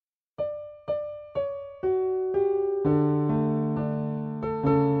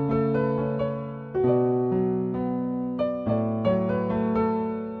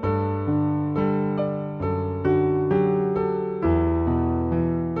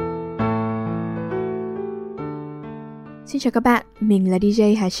Xin chào các bạn, mình là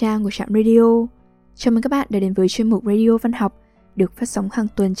DJ Hà Trang của Trạm Radio. Chào mừng các bạn đã đến với chuyên mục Radio Văn học được phát sóng hàng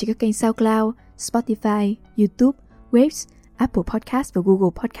tuần trên các kênh SoundCloud, Spotify, YouTube, Waves, Apple Podcast và Google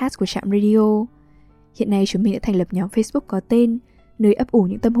Podcast của Trạm Radio. Hiện nay chúng mình đã thành lập nhóm Facebook có tên nơi ấp ủ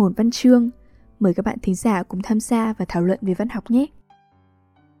những tâm hồn văn chương. Mời các bạn thính giả cùng tham gia và thảo luận về văn học nhé.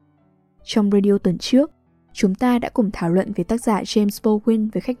 Trong radio tuần trước, chúng ta đã cùng thảo luận về tác giả James Baldwin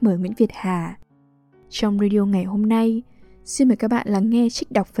với khách mời Nguyễn Việt Hà. Trong radio ngày hôm nay, xin mời các bạn lắng nghe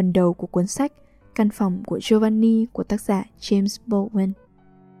trích đọc phần đầu của cuốn sách Căn phòng của Giovanni của tác giả James Baldwin.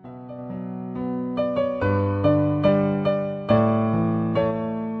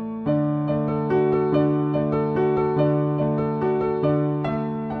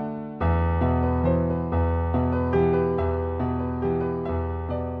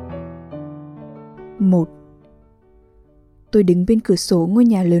 Một. Tôi đứng bên cửa sổ ngôi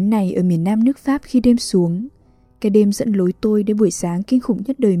nhà lớn này ở miền Nam nước Pháp khi đêm xuống. Cái đêm dẫn lối tôi đến buổi sáng kinh khủng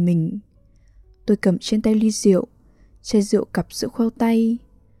nhất đời mình. Tôi cầm trên tay ly rượu, chai rượu cặp giữa khoeo tay.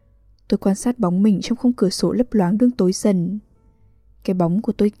 Tôi quan sát bóng mình trong khung cửa sổ lấp loáng đương tối dần. Cái bóng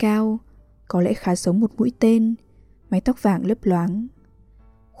của tôi cao, có lẽ khá giống một mũi tên, mái tóc vàng lấp loáng.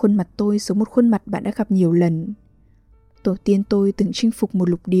 Khuôn mặt tôi giống một khuôn mặt bạn đã gặp nhiều lần. Tổ tiên tôi từng chinh phục một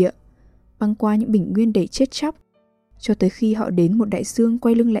lục địa, băng qua những bình nguyên đầy chết chóc, cho tới khi họ đến một đại dương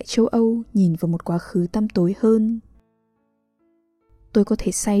quay lưng lại châu Âu, nhìn vào một quá khứ tăm tối hơn. Tôi có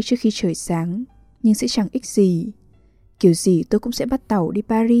thể say trước khi trời sáng, nhưng sẽ chẳng ích gì. Kiểu gì tôi cũng sẽ bắt tàu đi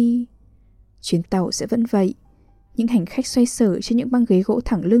Paris. Chuyến tàu sẽ vẫn vậy, những hành khách xoay sở trên những băng ghế gỗ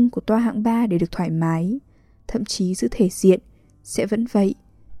thẳng lưng của toa hạng 3 để được thoải mái, thậm chí giữ thể diện, sẽ vẫn vậy,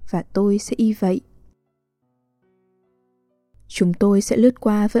 và tôi sẽ y vậy. Chúng tôi sẽ lướt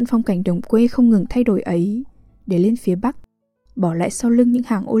qua vẫn phong cảnh đồng quê không ngừng thay đổi ấy, để lên phía Bắc, bỏ lại sau lưng những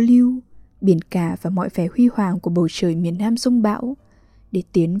hàng ô liu, biển cả và mọi vẻ huy hoàng của bầu trời miền Nam giông bão, để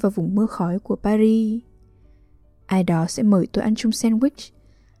tiến vào vùng mưa khói của Paris. Ai đó sẽ mời tôi ăn chung sandwich,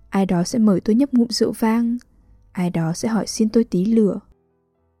 ai đó sẽ mời tôi nhấp ngụm rượu vang, ai đó sẽ hỏi xin tôi tí lửa.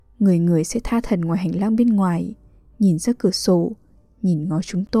 Người người sẽ tha thẩn ngoài hành lang bên ngoài, nhìn ra cửa sổ, nhìn ngó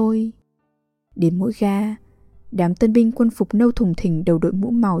chúng tôi. Đến mỗi ga, đám tân binh quân phục nâu thùng thình đầu đội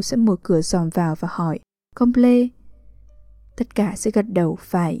mũ màu sẽ mở cửa dòm vào và hỏi Comble. Tất cả sẽ gật đầu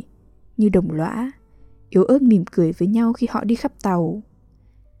phải, như đồng lõa, yếu ớt mỉm cười với nhau khi họ đi khắp tàu.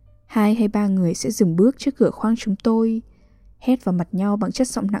 2 hay 3 người sẽ dừng bước trước cửa khoang chúng tôi, hét vào mặt nhau bằng chất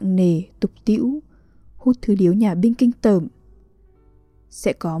giọng nặng nề, tục tĩu, hút thứ điếu nhà binh kinh tởm.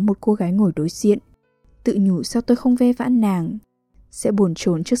 Sẽ có một cô gái ngồi đối diện, tự nhủ sao tôi không ve vãn nàng, sẽ bồn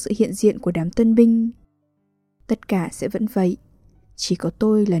chồn trước sự hiện diện của đám tân binh. Tất cả sẽ vẫn vậy, chỉ có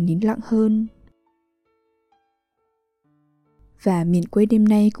tôi là nín lặng hơn. Và miền quê đêm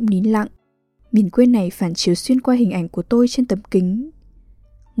nay cũng nín lặng. Miền quê này phản chiếu xuyên qua hình ảnh của tôi trên tấm kính.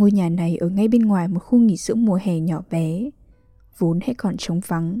 Ngôi nhà này ở ngay bên ngoài một khu nghỉ dưỡng mùa hè nhỏ bé, vốn hãy còn trống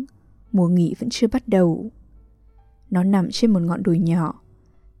vắng, mùa nghỉ vẫn chưa bắt đầu. Nó nằm trên một ngọn đồi nhỏ,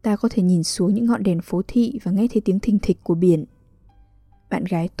 ta có thể nhìn xuống những ngọn đèn phố thị và nghe thấy tiếng thình thịch của biển. Bạn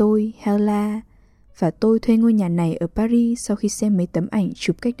gái tôi, Hella, và tôi thuê ngôi nhà này ở Paris sau khi xem mấy tấm ảnh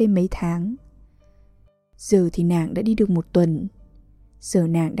chụp cách đây mấy tháng. Giờ thì nàng đã đi được 1 tuần. Giờ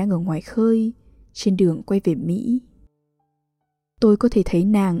nàng đang ở ngoài khơi, trên đường quay về Mỹ. Tôi có thể thấy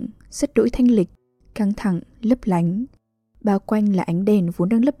nàng rất đỗi thanh lịch, căng thẳng, lấp lánh. Bao quanh là ánh đèn vốn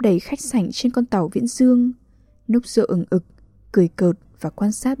đang lấp đầy khách sảnh trên con tàu Viễn Dương, nốc rượu ừng ực, cười cợt và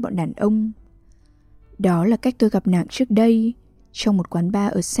quan sát bọn đàn ông. Đó là cách tôi gặp nàng trước đây, trong một quán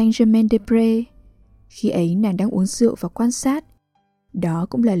bar ở Saint-Germain-des-Prés. Khi ấy nàng đang uống rượu và quan sát. Đó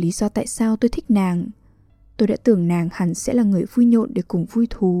cũng là lý do tại sao tôi thích nàng. Tôi đã tưởng nàng hẳn sẽ là người vui nhộn để cùng vui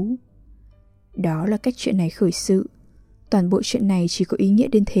thú. Đó là cách chuyện này khởi sự. Toàn bộ chuyện này chỉ có ý nghĩa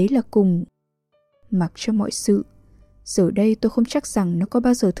đến thế là cùng. Mặc cho mọi sự, giờ đây tôi không chắc rằng nó có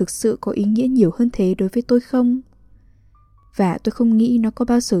bao giờ thực sự có ý nghĩa nhiều hơn thế đối với tôi không. Và tôi không nghĩ nó có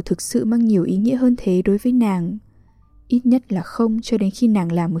bao giờ thực sự mang nhiều ý nghĩa hơn thế đối với nàng. Ít nhất là không cho đến khi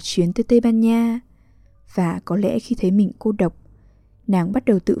nàng làm một chuyến tới Tây Ban Nha. Và có lẽ khi thấy mình cô độc, nàng bắt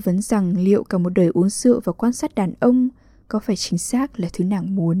đầu tự vấn rằng liệu cả một đời uống rượu và quan sát đàn ông có phải chính xác là thứ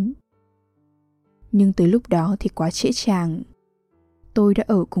nàng muốn. Nhưng tới lúc đó thì quá trễ chàng. Tôi đã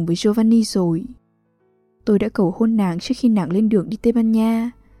ở cùng với Giovanni rồi. Tôi đã cầu hôn nàng trước khi nàng lên đường đi Tây Ban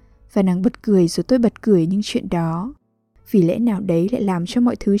Nha, và nàng bật cười rồi tôi bật cười những chuyện đó. Vì lẽ nào đấy lại làm cho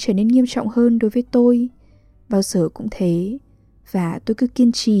mọi thứ trở nên nghiêm trọng hơn đối với tôi. Bao giờ cũng thế. Và tôi cứ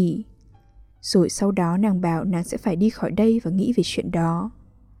kiên trì. Rồi sau đó nàng bảo nàng sẽ phải đi khỏi đây và nghĩ về chuyện đó.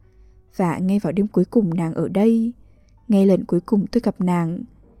 Và ngay vào đêm cuối cùng nàng ở đây, ngay lần cuối cùng tôi gặp nàng,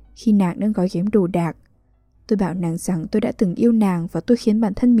 khi nàng đang gói ghém đồ đạc, Tôi bảo nàng rằng tôi đã từng yêu nàng và tôi khiến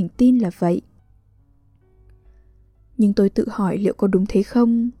bản thân mình tin là vậy. Nhưng tôi tự hỏi liệu có đúng thế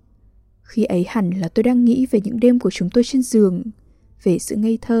không? Khi ấy hẳn là tôi đang nghĩ về những đêm của chúng tôi trên giường, về sự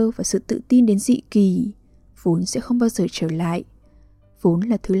ngây thơ và sự tự tin đến dị kỳ, vốn sẽ không bao giờ trở lại, vốn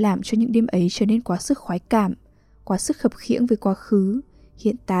là thứ làm cho những đêm ấy trở nên quá sức khoái cảm, quá sức khập khiễng với quá khứ,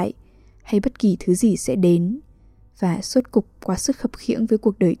 hiện tại hay bất kỳ thứ gì sẽ đến, và suốt cục quá sức khập khiễng với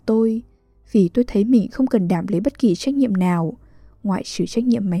cuộc đời tôi, vì tôi thấy mình không cần đảm lấy bất kỳ trách nhiệm nào, ngoại trừ trách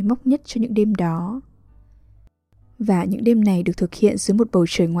nhiệm máy móc nhất cho những đêm đó. Và những đêm này được thực hiện dưới một bầu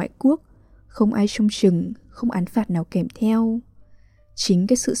trời ngoại quốc, không ai trông chừng, không án phạt nào kèm theo. Chính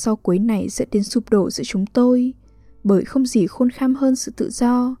cái sự sau cuối này dẫn đến sụp đổ giữa chúng tôi, bởi không gì khôn kham hơn sự tự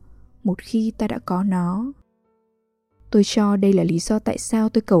do, một khi ta đã có nó. Tôi cho đây là lý do tại sao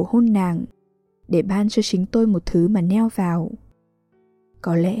tôi cầu hôn nàng, để ban cho chính tôi một thứ mà neo vào.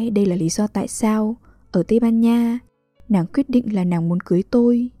 Có lẽ đây là lý do tại sao, ở Tây Ban Nha, nàng quyết định là nàng muốn cưới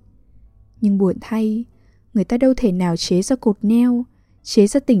tôi. Nhưng buồn thay, người ta đâu thể nào chế ra cột neo, chế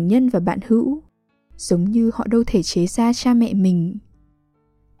ra tình nhân và bạn hữu, giống như họ đâu thể chế ra cha mẹ mình.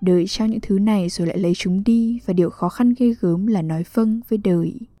 Đời trao những thứ này rồi lại lấy chúng đi, và điều khó khăn ghê gớm là nói vâng với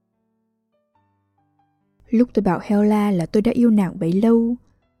đời. Lúc tôi bảo Hella là tôi đã yêu nàng bấy lâu,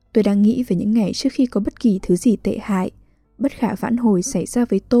 tôi đang nghĩ về những ngày trước khi có bất kỳ thứ gì tệ hại, bất khả vãn hồi xảy ra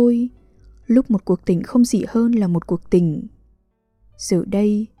với tôi, lúc một cuộc tình không gì hơn là một cuộc tình. Giờ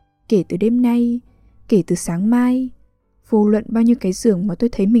đây, kể từ đêm nay, kể từ sáng mai, vô luận bao nhiêu cái giường mà tôi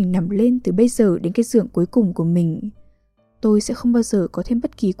thấy mình nằm lên từ bây giờ đến cái giường cuối cùng của mình, tôi sẽ không bao giờ có thêm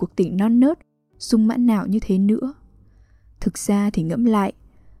bất kỳ cuộc tình non nớt, sung mãn nào như thế nữa. Thực ra thì ngẫm lại,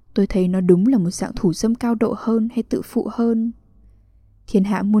 tôi thấy nó đúng là một dạng thủ dâm cao độ hơn hay tự phụ hơn. Thiên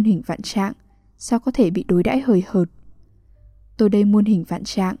hạ muôn hình vạn trạng, sao có thể bị đối đãi hời hợt? Tôi đây muôn hình vạn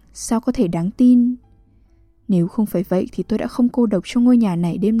trạng, sao có thể đáng tin? Nếu không phải vậy thì tôi đã không cô độc trong ngôi nhà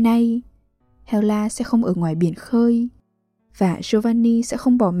này đêm nay. Hella sẽ không ở ngoài biển khơi, và Giovanni sẽ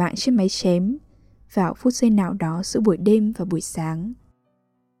không bỏ mạng trên máy chém vào phút giây nào đó giữa buổi đêm và buổi sáng.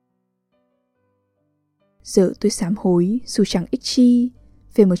 Giờ tôi sám hối, dù chẳng ích chi,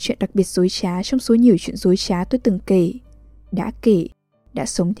 về một chuyện đặc biệt dối trá trong số nhiều chuyện dối trá tôi từng kể, đã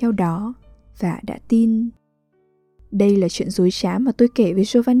sống theo đó và đã tin. Đây là chuyện dối trá mà tôi kể với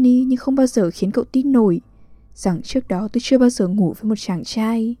Giovanni nhưng không bao giờ khiến cậu tin nổi rằng trước đó tôi chưa bao giờ ngủ với một chàng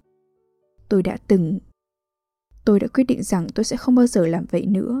trai. Tôi đã quyết định rằng tôi sẽ không bao giờ làm vậy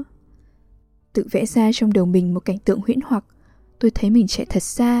nữa. Tự vẽ ra trong đầu mình một cảnh tượng huyễn hoặc, tôi thấy mình chạy thật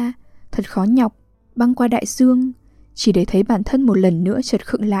xa, thật khó nhọc, băng qua đại dương, chỉ để thấy bản thân một lần nữa chợt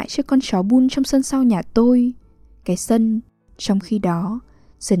khựng lại trước con chó Bull trong sân sau nhà tôi. Cái sân, trong khi đó,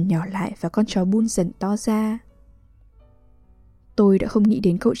 dần nhỏ lại và con chó Bull dần to ra. Tôi đã không nghĩ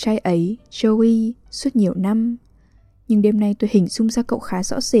đến cậu trai ấy, Joey, suốt nhiều năm, nhưng đêm nay tôi hình dung ra cậu khá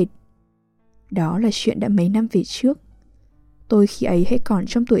rõ rệt. Đó là chuyện đã mấy năm về trước. Tôi khi ấy hãy còn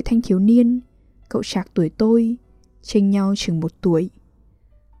trong tuổi thanh thiếu niên, cậu trạc tuổi tôi, chênh nhau chừng 1 tuổi.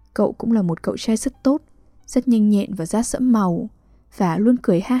 Cậu cũng là một cậu trai rất tốt, rất nhanh nhẹn và da sẫm màu, và luôn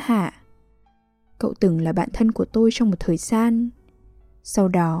cười ha hả. Cậu từng là bạn thân của tôi trong một thời gian. Sau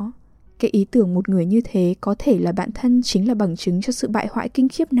đó, cái ý tưởng một người như thế có thể là bạn thân chính là bằng chứng cho sự bại hoại kinh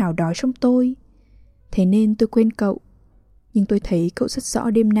khiếp nào đó trong tôi. Thế nên tôi quên cậu, nhưng tôi thấy cậu rất rõ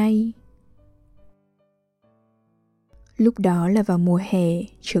đêm nay. Lúc đó là vào mùa hè,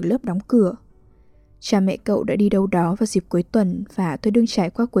 trường lớp đóng cửa. Cha mẹ cậu đã đi đâu đó vào dịp cuối tuần và tôi đương trải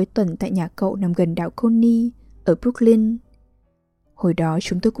qua cuối tuần tại nhà cậu nằm gần đảo Coney ở Brooklyn. Hồi đó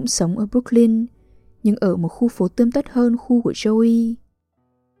chúng tôi cũng sống ở Brooklyn, nhưng ở một khu phố tươm tất hơn khu của Joey.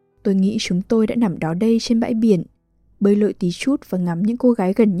 Tôi nghĩ chúng tôi đã nằm đó đây trên bãi biển, bơi lội tí chút và ngắm những cô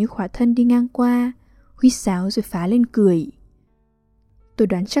gái gần như khỏa thân đi ngang qua, huýt sáo rồi phá lên cười. Tôi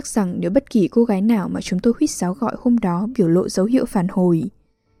đoán chắc rằng nếu bất kỳ cô gái nào mà chúng tôi huýt sáo gọi hôm đó biểu lộ dấu hiệu phản hồi,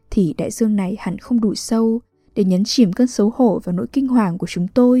 thì đại dương này hẳn không đủ sâu để nhấn chìm cơn xấu hổ và nỗi kinh hoàng của chúng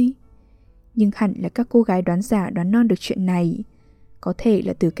tôi. Nhưng hẳn là các cô gái đoán giả đoán non được chuyện này, có thể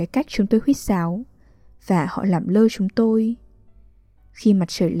là từ cái cách chúng tôi huýt sáo, và họ làm lơ chúng tôi. Khi mặt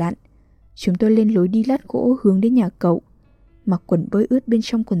trời lặn, chúng tôi lên lối đi lát gỗ hướng đến nhà cậu, mặc quần bơi ướt bên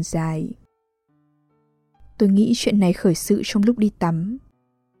trong quần dài. Tôi nghĩ chuyện này khởi sự trong lúc đi tắm.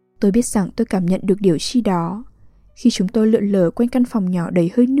 Tôi biết rằng tôi cảm nhận được điều chi đó khi chúng tôi lượn lờ quanh căn phòng nhỏ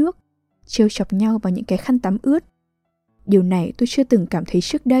đầy hơi nước, trêu chọc nhau bằng những cái khăn tắm ướt. Điều này tôi chưa từng cảm thấy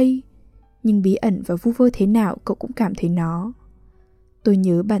trước đây, nhưng bí ẩn và vu vơ thế nào cậu cũng cảm thấy nó. Tôi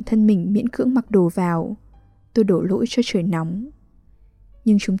nhớ bản thân mình miễn cưỡng mặc đồ vào, tôi đổ lỗi cho trời nóng.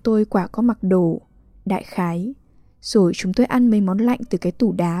 Nhưng chúng tôi quả có mặc đồ, đại khái, rồi chúng tôi ăn mấy món lạnh từ cái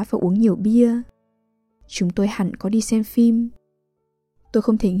tủ đá và uống nhiều bia. Chúng tôi hẳn có đi xem phim. Tôi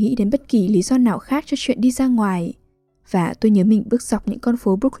không thể nghĩ đến bất kỳ lý do nào khác cho chuyện đi ra ngoài, và tôi nhớ mình bước dọc những con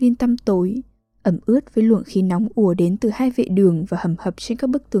phố Brooklyn tăm tối, ẩm ướt với luồng khí nóng ùa đến từ hai vệ đường và hầm hập trên các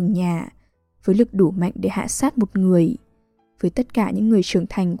bức tường nhà, với lực đủ mạnh để hạ sát một người, với tất cả những người trưởng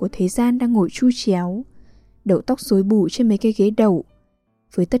thành của thế gian đang ngồi chu chéo, đầu tóc rối bù trên mấy cái ghế đậu,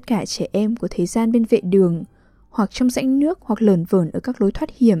 với tất cả trẻ em của thế gian bên vệ đường, hoặc trong rãnh nước hoặc lởn vởn ở các lối thoát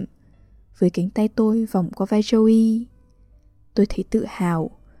hiểm, với cánh tay tôi vòng qua vai Joey. Tôi thấy tự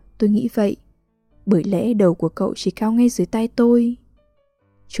hào, tôi nghĩ vậy, bởi lẽ đầu của cậu chỉ cao ngay dưới tay tôi.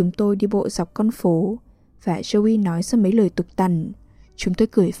 Chúng tôi đi bộ dọc con phố, và Joey nói ra mấy lời tục tằn. Chúng tôi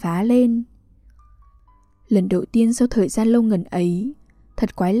cười phá lên. Lần đầu tiên sau thời gian lâu ngần ấy,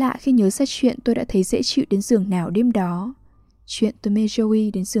 thật quái lạ khi nhớ ra chuyện tôi đã thấy dễ chịu đến giường nào đêm đó. Chuyện tôi mê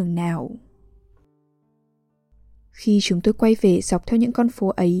Joey đến giường nào. Khi chúng tôi quay về dọc theo những con phố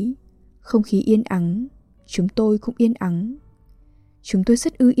ấy, không khí yên ắng, chúng tôi cũng yên ắng. Chúng tôi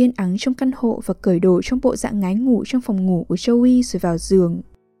rất yên ắng trong căn hộ và cởi đồ trong bộ dạng ngái ngủ trong phòng ngủ của Joey rồi vào giường.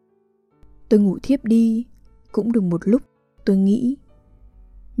 Tôi ngủ thiếp đi, cũng được một lúc, tôi nghĩ.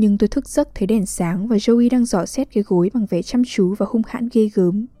 Nhưng tôi thức giấc thấy đèn sáng và Joey đang dò xét cái gối bằng vẻ chăm chú và hung hãn ghê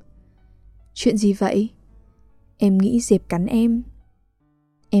gớm. Chuyện gì vậy? Em nghĩ dẹp cắn em.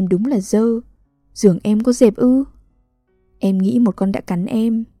 Em đúng là dơ. Giường em có dẹp ư? Em nghĩ một con đã cắn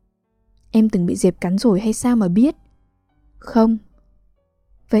em. Em từng bị dẹp cắn rồi hay sao mà biết? Không.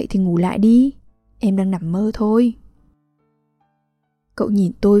 Vậy thì ngủ lại đi. Em đang nằm mơ thôi. Cậu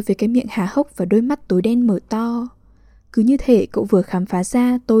nhìn tôi với cái miệng há hốc và đôi mắt tối đen mở to. Cứ như thể cậu vừa khám phá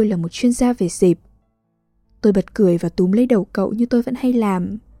ra tôi là một chuyên gia về dẹp. Tôi bật cười và túm lấy đầu cậu như tôi vẫn hay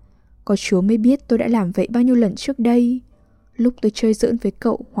làm. Có Chúa mới biết tôi đã làm vậy bao nhiêu lần trước đây, lúc tôi chơi giỡn với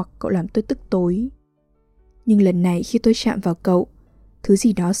cậu hoặc cậu làm tôi tức tối. Nhưng lần này khi tôi chạm vào cậu, thứ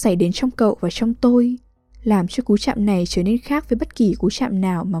gì đó xảy đến trong cậu và trong tôi, làm cho cú chạm này trở nên khác với bất kỳ cú chạm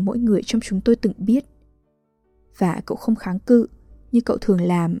nào mà mỗi người trong chúng tôi từng biết. Và cậu không kháng cự như cậu thường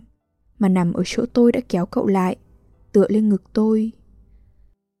làm, mà nằm ở chỗ tôi đã kéo cậu lại, tựa lên ngực tôi.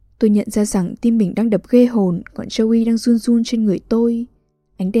 Tôi nhận ra rằng tim mình đang đập ghê hồn, còn Joey đang run run trên người tôi.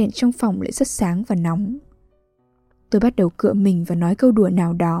 Ánh đèn trong phòng lại rất sáng và nóng. Tôi bắt đầu cựa mình và nói câu đùa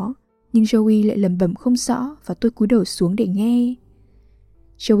nào đó, nhưng Joey lại lẩm bẩm không rõ và tôi cúi đầu xuống để nghe.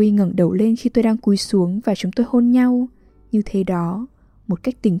 Joey ngẩng đầu lên khi tôi đang cúi xuống và chúng tôi hôn nhau, như thế đó, một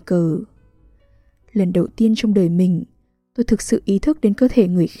cách tình cờ. Lần đầu tiên trong đời mình, tôi thực sự ý thức đến cơ thể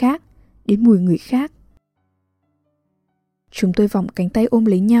người khác, đến mùi người khác. Chúng tôi vòng cánh tay ôm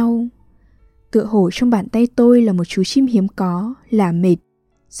lấy nhau. Tựa hồ trong bàn tay tôi là một chú chim hiếm có, là mệt,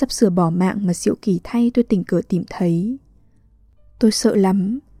 sắp sửa bỏ mạng mà diệu kỳ thay tôi tình cờ tìm thấy. Tôi sợ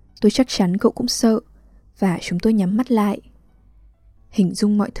lắm, tôi chắc chắn cậu cũng sợ, và chúng tôi nhắm mắt lại. Hình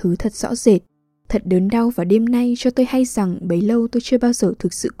dung mọi thứ thật rõ rệt, thật đớn đau vào đêm nay cho tôi hay rằng bấy lâu tôi chưa bao giờ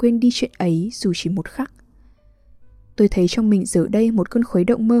thực sự quên đi chuyện ấy dù chỉ một khắc. Tôi thấy trong mình giờ đây một cơn khuấy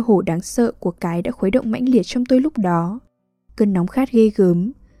động mơ hồ đáng sợ của cái đã khuấy động mãnh liệt trong tôi lúc đó. Cơn nóng khát ghê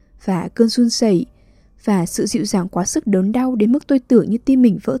gớm, và cơn run rẩy, và sự dịu dàng quá sức đớn đau đến mức tôi tưởng như tim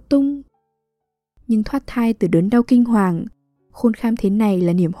mình vỡ tung. Nhưng thoát thai từ đớn đau kinh hoàng, khôn kham thế này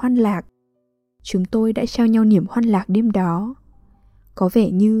là niềm hoan lạc. Chúng tôi đã trao nhau niềm hoan lạc đêm đó. Có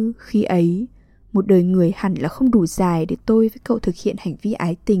vẻ như khi ấy, một đời người hẳn là không đủ dài để tôi với cậu thực hiện hành vi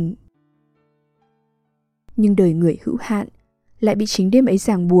ái tình. Nhưng đời người hữu hạn lại bị chính đêm ấy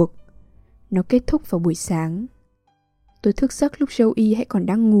ràng buộc. Nó kết thúc vào buổi sáng. Tôi thức giấc lúc Joey hãy còn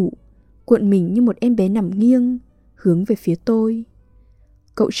đang ngủ, cuộn mình như một em bé nằm nghiêng, hướng về phía tôi.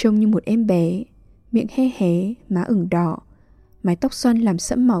 Cậu trông như một em bé, miệng hé hé, má ửng đỏ, mái tóc xoăn làm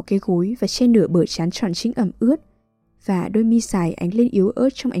sẫm màu cái gối và che nửa bờ trán tròn trĩnh ẩm ướt, và đôi mi dài ánh lên yếu ớt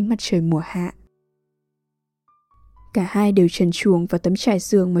trong ánh mặt trời mùa hạ. Cả hai đều trần truồng vào tấm trải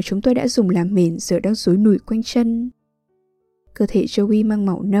giường mà chúng tôi đã dùng làm mền giờ đang rối nùi quanh chân. Cơ thể Joey mang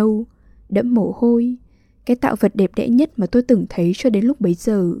màu nâu, đẫm mồ hôi, cái tạo vật đẹp đẽ nhất mà tôi từng thấy cho đến lúc bấy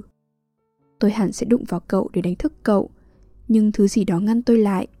giờ. Tôi hẳn sẽ đụng vào cậu để đánh thức cậu, nhưng thứ gì đó ngăn tôi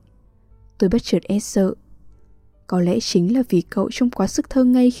lại. Tôi bất chợt e sợ. Có lẽ chính là vì cậu trông quá sức thơ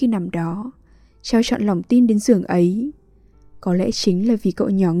ngây khi nằm đó, trao trọn lòng tin đến giường ấy. Có lẽ chính là vì cậu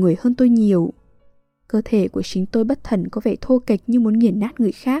nhỏ người hơn tôi nhiều. Cơ thể của chính tôi bất thần có vẻ thô kệch như muốn nghiền nát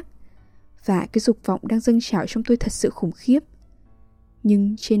người khác, và cái dục vọng đang dâng trào trong tôi thật sự khủng khiếp.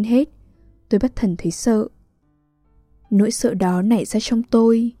 Nhưng trên hết, tôi bất thần thấy sợ. Nỗi sợ đó nảy ra trong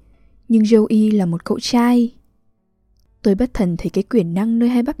tôi, nhưng Joey là một cậu trai. Tôi bất thần thấy cái quyền năng nơi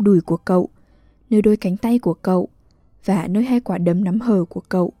hai bắp đùi của cậu, nơi đôi cánh tay của cậu, và nơi hai quả đấm nắm hờ của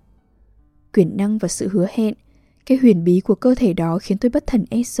cậu. Quyền năng và sự hứa hẹn, cái huyền bí của cơ thể đó khiến tôi bất thần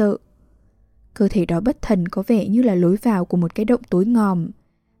e sợ. Cơ thể đó bất thần có vẻ như là lối vào của một cái động tối ngòm,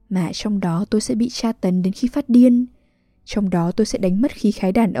 mà trong đó tôi sẽ bị tra tấn đến khi phát điên. Trong đó tôi sẽ đánh mất khí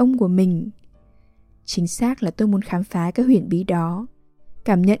khái đàn ông của mình. Chính xác là tôi muốn khám phá cái huyền bí đó,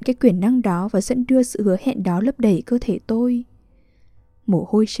 cảm nhận cái quyền năng đó và dẫn đưa sự hứa hẹn đó lấp đầy cơ thể tôi. Mồ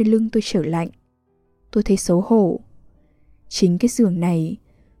hôi trên lưng tôi trở lạnh. Tôi thấy xấu hổ. Chính cái giường này,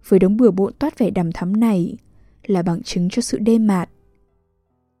 với đống bừa bộn toát vẻ đằm thắm này, là bằng chứng cho sự đê mạt.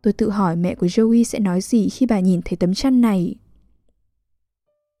 Tôi tự hỏi mẹ của Joey sẽ nói gì khi bà nhìn thấy tấm chăn này.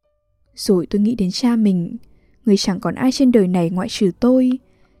 Rồi tôi nghĩ đến cha mình, người chẳng còn ai trên đời này ngoại trừ tôi,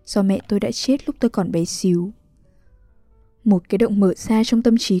 do mẹ tôi đã chết lúc tôi còn bé xíu. Một cái động mở ra trong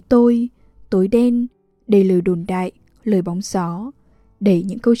tâm trí tôi, tối đen, đầy lời đồn đại, lời bóng gió, đầy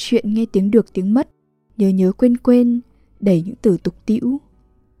những câu chuyện nghe tiếng được tiếng mất, nhớ nhớ quên quên, đầy những từ tục tĩu.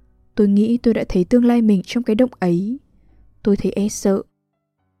 Tôi nghĩ tôi đã thấy tương lai mình trong cái động ấy. Tôi thấy e sợ.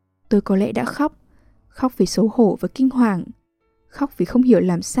 Tôi có lẽ đã khóc vì xấu hổ và kinh hoàng, khóc vì không hiểu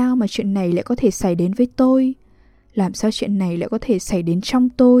làm sao mà chuyện này lại có thể xảy đến với tôi, làm sao chuyện này lại có thể xảy đến trong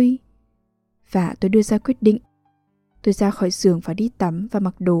tôi. Và tôi đưa ra quyết định. Tôi ra khỏi giường và đi tắm và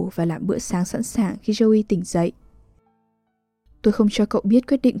mặc đồ và làm bữa sáng sẵn sàng khi Joey tỉnh dậy. Tôi không cho cậu biết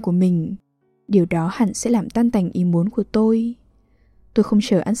quyết định của mình. Điều đó hẳn sẽ làm tan tành ý muốn của tôi. Tôi không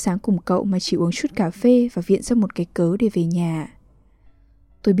chờ ăn sáng cùng cậu mà chỉ uống chút cà phê và viện ra một cái cớ để về nhà.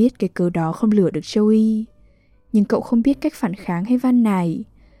 Tôi biết cái cớ đó không lừa được Joey, nhưng cậu không biết cách phản kháng hay van nài.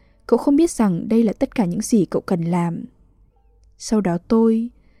 Cậu không biết rằng đây là tất cả những gì cậu cần làm. Sau đó tôi,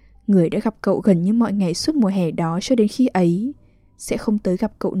 người đã gặp cậu gần như mọi ngày suốt mùa hè đó cho đến khi ấy, sẽ không tới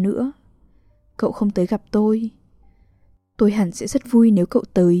gặp cậu nữa. Cậu không tới gặp tôi. Tôi hẳn sẽ rất vui nếu cậu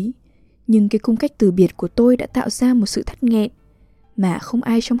tới, nhưng cái cung cách từ biệt của tôi đã tạo ra một sự thắt nghẹn mà không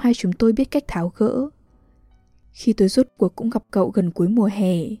ai trong hai chúng tôi biết cách tháo gỡ. Khi tôi rốt cuộc cũng gặp cậu gần cuối mùa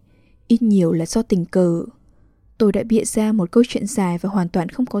hè, ít nhiều là do tình cờ, tôi đã bịa ra một câu chuyện dài và hoàn toàn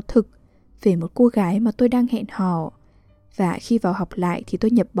không có thực về một cô gái mà tôi đang hẹn hò. Và khi vào học lại thì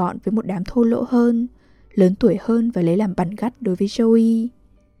tôi nhập bọn với một đám thô lỗ hơn, lớn tuổi hơn và lấy làm bằn gắt đối với Joey.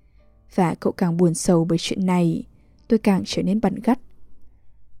 Và cậu càng buồn sầu bởi chuyện này, tôi càng trở nên bằn gắt.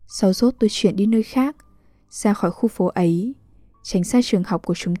 Sau rốt tôi chuyển đi nơi khác, ra khỏi khu phố ấy, tránh xa trường học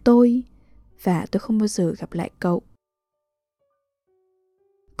của chúng tôi, và tôi không bao giờ gặp lại cậu.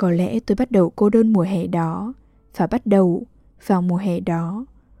 Có lẽ tôi bắt đầu cô đơn mùa hè đó, và bắt đầu, vào mùa hè đó,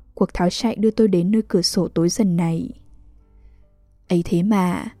 cuộc tháo chạy đưa tôi đến nơi cửa sổ tối dần này. Ấy thế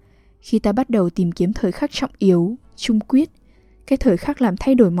mà, khi ta bắt đầu tìm kiếm thời khắc trọng yếu, chung quyết, cái thời khắc làm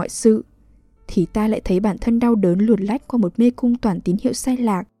thay đổi mọi sự, thì ta lại thấy bản thân đau đớn luồn lách qua một mê cung toàn tín hiệu sai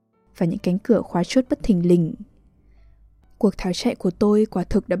lạc và những cánh cửa khóa chốt bất thình lình. Cuộc tháo chạy của tôi quả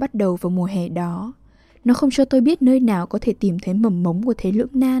thực đã bắt đầu vào mùa hè đó. Nó không cho tôi biết nơi nào có thể tìm thấy mầm mống của thế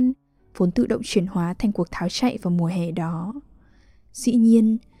lưỡng nan, vốn tự động chuyển hóa thành cuộc tháo chạy vào mùa hè đó. Dĩ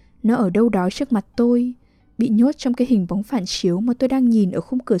nhiên, nó ở đâu đó trước mặt tôi, bị nhốt trong cái hình bóng phản chiếu mà tôi đang nhìn ở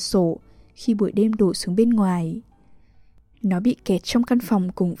khung cửa sổ khi buổi đêm đổ xuống bên ngoài. Nó bị kẹt trong căn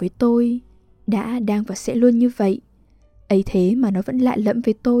phòng cùng với tôi, đã, đang và sẽ luôn như vậy. Ấy thế mà nó vẫn lạ lẫm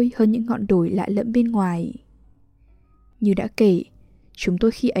với tôi hơn những ngọn đồi lạ lẫm bên ngoài. Như đã kể, chúng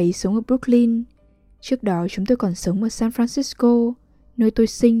tôi khi ấy sống ở Brooklyn. Trước đó chúng tôi còn sống ở San Francisco, nơi tôi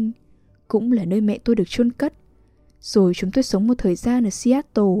sinh, cũng là nơi mẹ tôi được chôn cất. Rồi chúng tôi sống một thời gian ở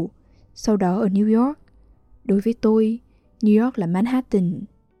Seattle, sau đó ở New York. Đối với tôi, New York là Manhattan.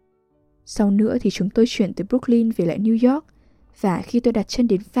 Sau nữa thì chúng tôi chuyển từ Brooklyn về lại New York, và khi tôi đặt chân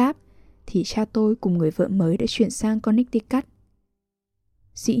đến Pháp, thì cha tôi cùng người vợ mới đã chuyển sang Connecticut.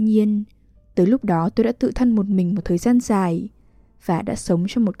 Dĩ nhiên, tới lúc đó tôi đã tự thân một mình một thời gian dài, và đã sống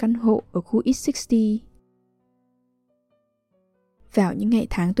trong một căn hộ ở khu East 60. Vào những ngày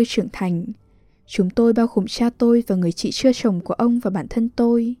tháng tôi trưởng thành, chúng tôi bao gồm cha tôi và người chị chưa chồng của ông và bản thân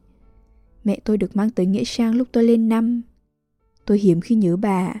tôi. Mẹ tôi được mang tới Nghĩa Trang lúc tôi lên 5. Tôi hiếm khi nhớ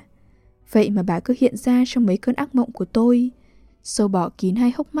bà. Vậy mà bà cứ hiện ra trong mấy cơn ác mộng của tôi, sâu bọ kín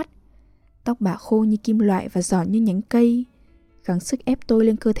hai hốc mắt. Tóc bà khô như kim loại và giòn như nhánh cây, gắng sức ép tôi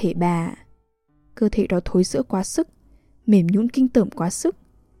lên cơ thể bà. Cơ thể đó thối rữa quá sức, mềm nhũn kinh tởm quá sức,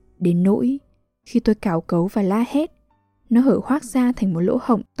 đến nỗi khi tôi cào cấu và la hét, nó hở hoác ra thành một lỗ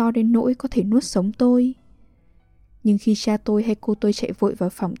hổng to đến nỗi có thể nuốt sống tôi. Nhưng khi cha tôi hay cô tôi chạy vội vào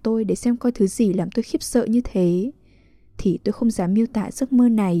phòng tôi để xem coi thứ gì làm tôi khiếp sợ như thế, thì tôi không dám miêu tả giấc mơ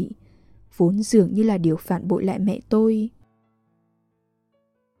này, vốn dường như là điều phản bội lại mẹ tôi.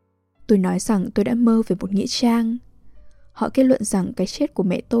 Tôi nói rằng tôi đã mơ về một nghĩa trang. Họ kết luận rằng cái chết của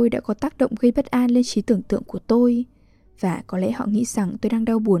mẹ tôi đã có tác động gây bất an lên trí tưởng tượng của tôi, và có lẽ họ nghĩ rằng tôi đang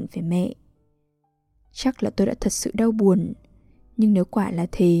đau buồn về mẹ. Chắc là tôi đã thật sự đau buồn, nhưng nếu quả là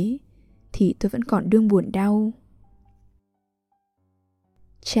thế, thì tôi vẫn còn đương buồn đau.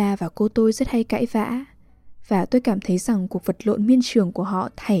 Cha và cô tôi rất hay cãi vã, và tôi cảm thấy rằng cuộc vật lộn miên trường của họ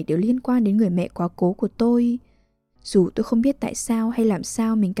thảy đều liên quan đến người mẹ quá cố của tôi, dù tôi không biết tại sao hay làm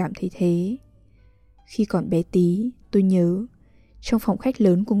sao mình cảm thấy thế. Khi còn bé tí, tôi nhớ, trong phòng khách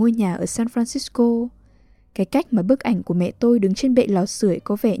lớn của ngôi nhà ở San Francisco, cái cách mà bức ảnh của mẹ tôi đứng trên bệ lò sưởi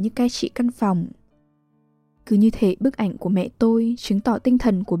có vẻ như cai trị căn phòng. Cứ như thể bức ảnh của mẹ tôi chứng tỏ tinh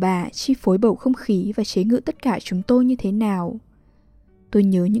thần của bà chi phối bầu không khí và chế ngự tất cả chúng tôi như thế nào. Tôi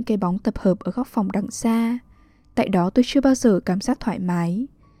nhớ những cái bóng tập hợp ở góc phòng đằng xa. Tại đó tôi chưa bao giờ cảm giác thoải mái.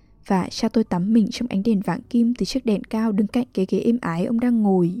 Và cha tôi tắm mình trong ánh đèn vàng kim từ chiếc đèn cao đứng cạnh cái ghế êm ái ông đang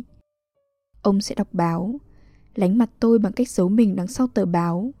ngồi. Ông sẽ đọc báo, lánh mặt tôi bằng cách giấu mình đằng sau tờ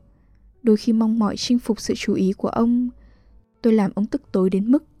báo. Đôi khi mong mỏi chinh phục sự chú ý của ông. Tôi làm ông tức tối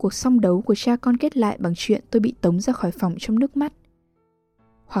đến mức cuộc song đấu của cha con kết lại bằng chuyện tôi bị tống ra khỏi phòng trong nước mắt.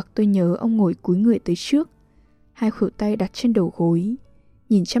 Hoặc tôi nhớ ông ngồi cúi người tới trước, hai khuỷu tay đặt trên đầu gối,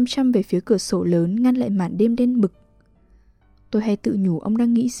 nhìn chăm chăm về phía cửa sổ lớn ngăn lại màn đêm đen mực. Tôi hay tự nhủ ông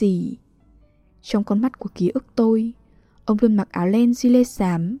đang nghĩ gì. Trong con mắt của ký ức tôi, ông luôn mặc áo len gilet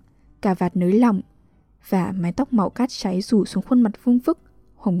xám, cà vạt nới lỏng và mái tóc màu cát cháy rủ xuống khuôn mặt vuông vức,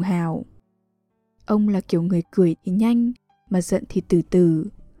 hồng hào. Ông là kiểu người cười thì nhanh, mà giận thì từ từ.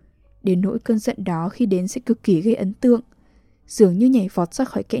 Đến nỗi cơn giận đó khi đến sẽ cực kỳ gây ấn tượng, dường như nhảy vọt ra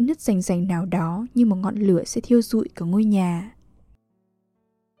khỏi kẽ nứt rành rành nào đó như một ngọn lửa sẽ thiêu rụi cả ngôi nhà.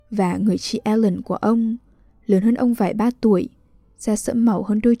 Và người chị Ellen của ông, lớn hơn ông vài 3 tuổi, da sẫm màu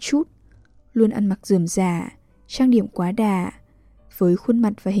hơn đôi chút, luôn ăn mặc rườm rà, trang điểm quá đà, với khuôn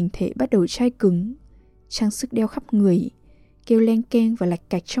mặt và hình thể bắt đầu chai cứng, trang sức đeo khắp người, kêu leng keng và lạch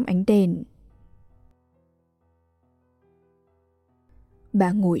cạch trong ánh đèn.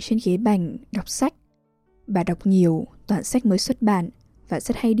 Bà ngồi trên ghế bành, đọc sách. Bà đọc nhiều, toàn sách mới xuất bản và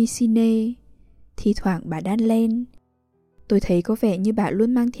rất hay đi cine. Thi thoảng bà đan len. Tôi thấy có vẻ như bà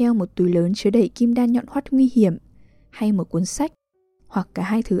luôn mang theo một túi lớn chứa đầy kim đan nhọn hoắt nguy hiểm, hay một cuốn sách, hoặc cả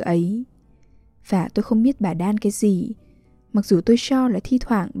hai thứ ấy. Và tôi không biết bà đan cái gì, mặc dù tôi cho là thi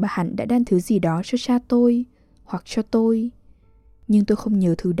thoảng bà hẳn đã đan thứ gì đó cho cha tôi, hoặc cho tôi. Nhưng tôi không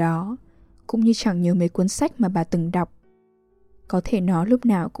nhớ thứ đó, cũng như chẳng nhớ mấy cuốn sách mà bà từng đọc. Có thể nó lúc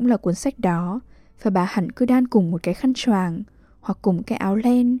nào cũng là cuốn sách đó, và bà hẳn cứ đan cùng một cái khăn choàng, hoặc cùng cái áo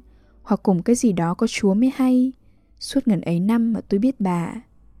len, hoặc cùng cái gì đó có chúa mới hay, suốt ngần ấy năm mà tôi biết bà.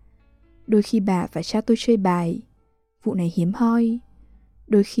 Đôi khi bà và cha tôi chơi bài, vụ này hiếm hoi.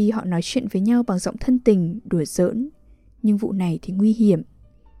 Đôi khi họ nói chuyện với nhau bằng giọng thân tình, đùa giỡn, nhưng vụ này thì nguy hiểm.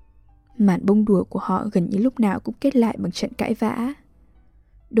 Màn bông đùa của họ gần như lúc nào cũng kết lại bằng trận cãi vã.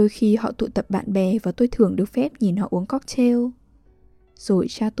 Đôi khi họ tụ tập bạn bè và tôi thường được phép nhìn họ uống cocktail. Rồi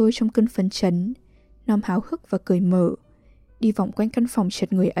cha tôi trong cơn phấn chấn, nom háo hức và cởi mở, đi vòng quanh căn phòng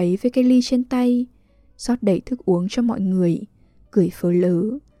chật người ấy với cái ly trên tay, rót đầy thức uống cho mọi người, cười phớ lớ,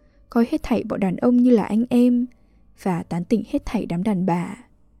 coi hết thảy bọn đàn ông như là anh em, và tán tỉnh hết thảy đám đàn bà.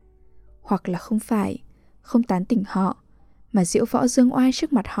 Hoặc là không phải, không tán tỉnh họ, mà diễu võ dương oai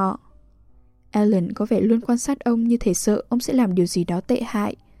trước mặt họ. Ellen có vẻ luôn quan sát ông như thể sợ ông sẽ làm điều gì đó tệ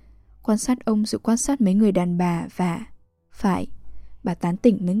hại, quan sát ông rồi quan sát mấy người đàn bà và, phải, bà tán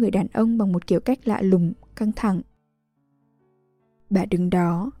tỉnh mấy người đàn ông bằng một kiểu cách lạ lùng, căng thẳng. Bà đứng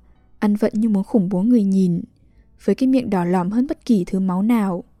đó, ăn vận như muốn khủng bố người nhìn, với cái miệng đỏ lòm hơn bất kỳ thứ máu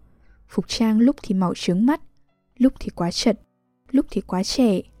nào. Phục trang lúc thì màu chướng mắt, lúc thì quá chật, lúc thì quá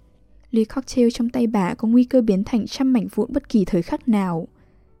trẻ. Ly cocktail trong tay bà có nguy cơ biến thành trăm mảnh vụn bất kỳ thời khắc nào,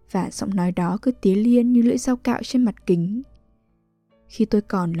 và giọng nói đó cứ tía liên như lưỡi dao cạo trên mặt kính. Khi tôi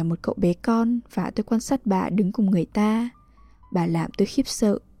còn là một cậu bé con và tôi quan sát bà đứng cùng người ta, bà làm tôi khiếp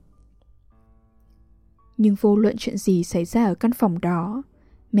sợ. Nhưng vô luận chuyện gì xảy ra ở căn phòng đó,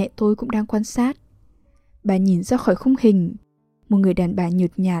 mẹ tôi cũng đang quan sát. Bà nhìn ra khỏi khung hình, một người đàn bà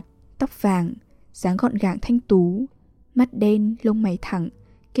nhợt nhạt, tóc vàng, dáng gọn gàng thanh tú, mắt đen, lông mày thẳng,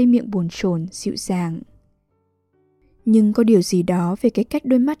 cái miệng bồn chồn, dịu dàng. Nhưng có điều gì đó về cái cách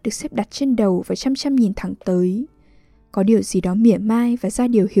đôi mắt được xếp đặt trên đầu và chăm chăm nhìn thẳng tới. Có điều gì đó mỉa mai và ra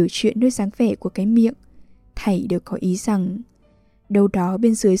điều hiểu chuyện nơi dáng vẻ của cái miệng. Thảy đều có ý rằng đâu đó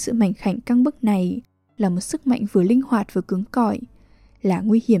bên dưới sự mảnh khảnh căng bức này là một sức mạnh vừa linh hoạt vừa cứng cỏi, là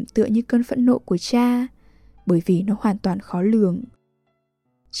nguy hiểm tựa như cơn phẫn nộ của cha, bởi vì nó hoàn toàn khó lường.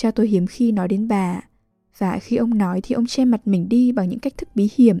 Cha tôi hiếm khi nói đến bà, và khi ông nói thì ông che mặt mình đi bằng những cách thức bí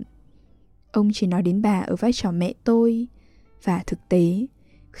hiểm. Ông chỉ nói đến bà ở vai trò mẹ tôi, và thực tế,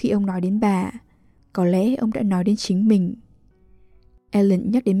 khi ông nói đến bà, có lẽ ông đã nói đến chính mình.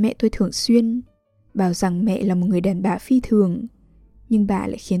 Ellen nhắc đến mẹ tôi thường xuyên, bảo rằng mẹ là một người đàn bà phi thường, nhưng bà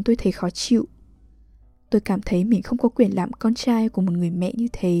lại khiến tôi thấy khó chịu. Tôi cảm thấy mình không có quyền làm con trai của một người mẹ như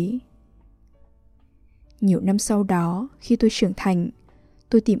thế. Nhiều năm sau đó, khi tôi trưởng thành,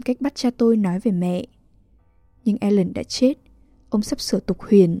 tôi tìm cách bắt cha tôi nói về mẹ. Nhưng Alan đã chết, ông sắp sửa tục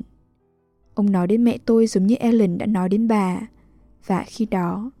huyền. Ông nói đến mẹ tôi giống như Alan đã nói đến bà, và khi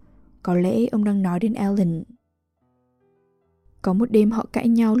đó, có lẽ ông đang nói đến Alan. Có một đêm họ cãi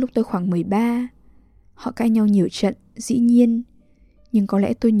nhau lúc tôi khoảng 13. Họ cãi nhau nhiều trận, dĩ nhiên. Nhưng có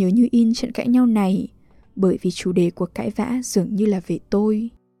lẽ tôi nhớ như in trận cãi nhau này, bởi vì chủ đề của cãi vã dường như là về tôi.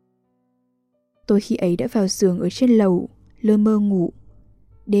 Tôi khi ấy đã vào giường ở trên lầu, lơ mơ ngủ.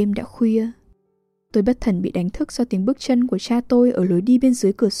 Đêm đã khuya. Tôi bất thần bị đánh thức do tiếng bước chân của cha tôi ở lối đi bên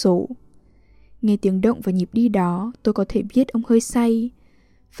dưới cửa sổ. Nghe tiếng động và nhịp đi đó, tôi có thể biết ông hơi say.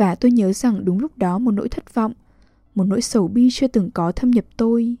 Và tôi nhớ rằng đúng lúc đó một nỗi thất vọng, một nỗi sầu bi chưa từng có thâm nhập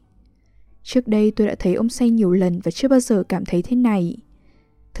tôi. Trước đây tôi đã thấy ông say nhiều lần và chưa bao giờ cảm thấy thế này.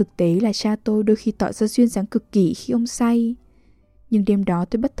 Thực tế là cha tôi đôi khi tỏ ra duyên dáng cực kỳ khi ông say. Nhưng đêm đó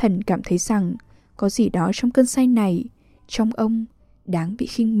tôi bất thần cảm thấy rằng có gì đó trong cơn say này, trong ông, đáng bị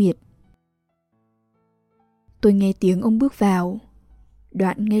khinh miệt. Tôi nghe tiếng ông bước vào.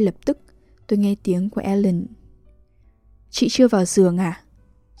 Đoạn ngay lập tức, tôi nghe tiếng của Alan. Chị chưa vào giường à?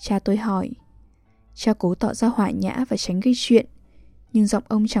 Cha tôi hỏi. Cha cố tỏ ra hòa nhã và tránh gây chuyện, nhưng giọng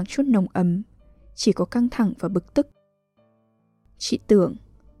ông chẳng chút nồng ấm, chỉ có căng thẳng và bực tức. Chị tưởng,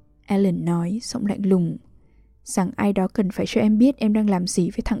 Alan nói giọng lạnh lùng, rằng ai đó cần phải cho em biết em đang làm gì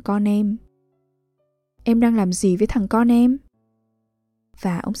với thằng con em. Em đang làm gì với thằng con em?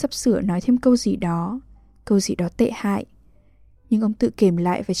 Và ông sắp sửa nói thêm câu gì đó tệ hại. Nhưng ông tự kềm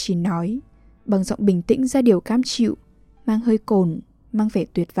lại và chỉ nói, bằng giọng bình tĩnh ra điều cam chịu, mang hơi cồn, mang vẻ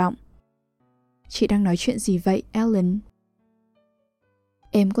tuyệt vọng. Chị đang nói chuyện gì vậy, Alan?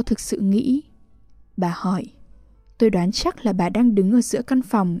 Em có thực sự nghĩ? Bà hỏi. Tôi đoán chắc là bà đang đứng ở giữa căn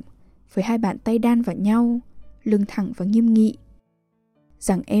phòng, với hai bàn tay đan vào nhau, lưng thẳng và nghiêm nghị.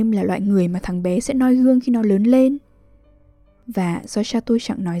 Rằng em là loại người mà thằng bé sẽ noi gương khi nó lớn lên. Và do cha tôi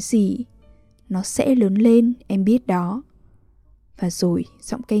chẳng nói gì, nó sẽ lớn lên, em biết đó. Và rồi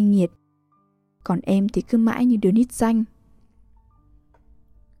giọng cay nghiệt. Còn em thì cứ mãi như đứa nít danh.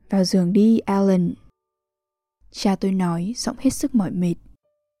 Vào giường đi, Alan. Cha tôi nói, giọng hết sức mỏi mệt.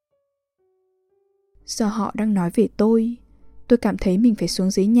 Do họ đang nói về tôi cảm thấy mình phải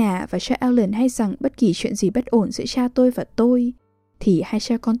xuống dưới nhà và cho Alan hay rằng bất kỳ chuyện gì bất ổn giữa cha tôi và tôi thì hai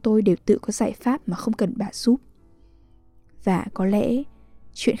cha con tôi đều tự có giải pháp mà không cần bà giúp. Và có lẽ,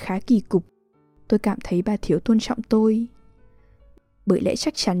 chuyện khá kỳ cục, tôi cảm thấy bà thiếu tôn trọng tôi. Bởi lẽ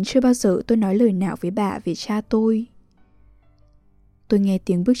chắc chắn chưa bao giờ tôi nói lời nào với bà về cha tôi. Tôi nghe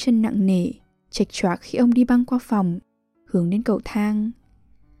tiếng bước chân nặng nề, chệch choạc khi ông đi băng qua phòng, hướng đến cầu thang.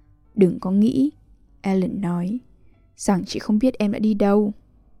 Đừng có nghĩ, Alan nói, rằng chị không biết em đã đi đâu.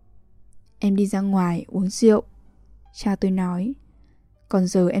 Em đi ra ngoài uống rượu, cha tôi nói. Còn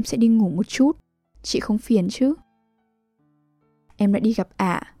giờ em sẽ đi ngủ một chút, chị không phiền chứ? Em đã đi gặp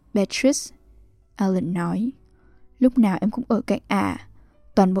Beatrice, Alan nói. Lúc nào em cũng ở cạnh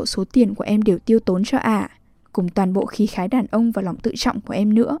toàn bộ số tiền của em đều tiêu tốn cho cùng toàn bộ khí khái đàn ông và lòng tự trọng của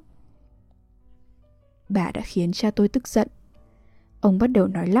em nữa. Bà đã khiến cha tôi tức giận. Ông bắt đầu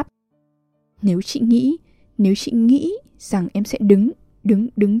nói lắp. Nếu chị nghĩ rằng em sẽ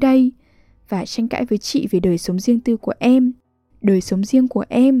đứng đây và tranh cãi với chị về đời sống riêng tư của em, đời sống riêng của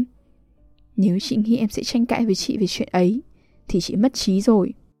em. Nếu chị nghĩ em sẽ tranh cãi với chị về chuyện ấy, thì chị mất trí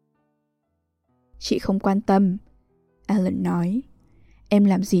rồi. Chị không quan tâm, Alan nói. Em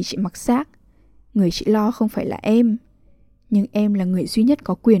làm gì chị mặc xác. Người chị lo không phải là em. Nhưng em là người duy nhất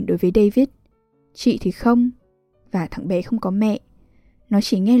có quyền đối với David. Chị thì không. Và thằng bé không có mẹ. Nó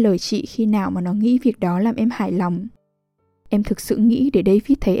chỉ nghe lời chị khi nào mà nó nghĩ việc đó làm em hài lòng. Em thực sự nghĩ để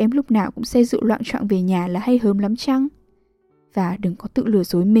David thấy em lúc nào cũng say rượu loạng choạng về nhà là hay hớm lắm chăng? Và đừng có tự lừa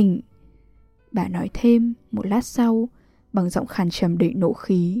dối mình. Bà nói thêm một lát sau, bằng giọng khàn trầm đầy nộ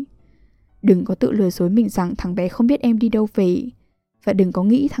khí. Đừng có tự lừa dối mình rằng thằng bé không biết em đi đâu về. Và đừng có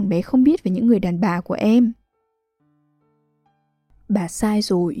nghĩ thằng bé không biết về những người đàn bà của em. Bà sai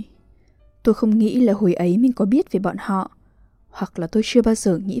rồi. Tôi không nghĩ là hồi ấy mình có biết về bọn họ, hoặc là tôi chưa bao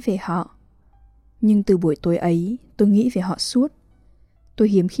giờ nghĩ về họ. Nhưng từ buổi tối ấy, tôi nghĩ về họ suốt. Tôi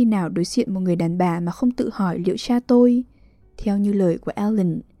hiếm khi nào đối diện một người đàn bà mà không tự hỏi liệu cha tôi, theo như lời của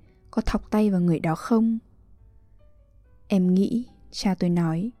Alan, có thọc tay vào người đó không. Em nghĩ, cha tôi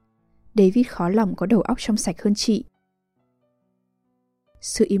nói, David khó lòng có đầu óc trong sạch hơn chị.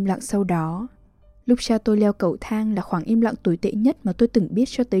 Sự im lặng sau đó, lúc cha tôi leo cầu thang là khoảng im lặng tồi tệ nhất mà tôi từng biết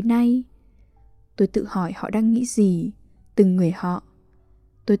cho tới nay. Tôi tự hỏi họ đang nghĩ gì, từng người họ.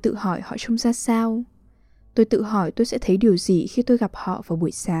 Tôi tự hỏi họ trông ra sao. Tôi tự hỏi tôi sẽ thấy điều gì khi tôi gặp họ vào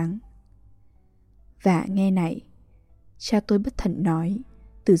buổi sáng. Và nghe này, cha tôi bất thần nói,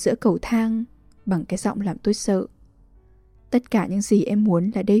 từ giữa cầu thang, bằng cái giọng làm tôi sợ. Tất cả những gì em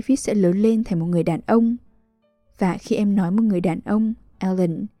muốn là David sẽ lớn lên thành một người đàn ông. Và khi em nói một người đàn ông,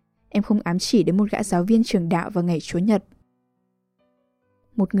 Alan, em không ám chỉ đến một gã giáo viên trường đạo vào ngày Chúa Nhật.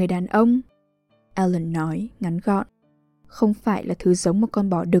 Một người đàn ông, Alan nói ngắn gọn, không phải là thứ giống một con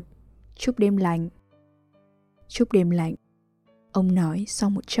bò đực. Chúc đêm lành. Chúc đêm lành, ông nói sau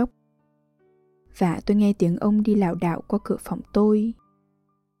một chốc. Và tôi nghe tiếng ông đi lảo đảo qua cửa phòng tôi.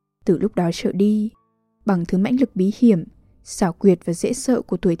 Từ lúc đó trở đi, bằng thứ mãnh lực bí hiểm, xảo quyệt và dễ sợ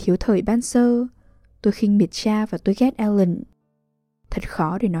của tuổi thiếu thời ban sơ, tôi khinh miệt cha và tôi ghét Alan. Thật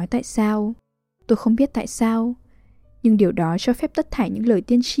khó để nói tại sao. Tôi không biết tại sao. Nhưng điều đó cho phép tất thảy những lời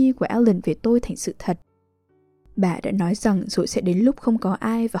tiên tri của Alan về tôi thành sự thật. Bà đã nói rằng rồi sẽ đến lúc không có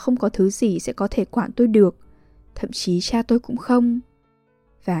ai và không có thứ gì sẽ có thể quản tôi được. Thậm chí cha tôi cũng không.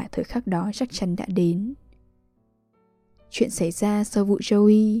 Và thời khắc đó chắc chắn đã đến. Chuyện xảy ra sau vụ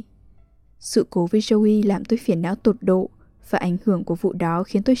Joey. Sự cố với Joey làm tôi phiền não tột độ, và ảnh hưởng của vụ đó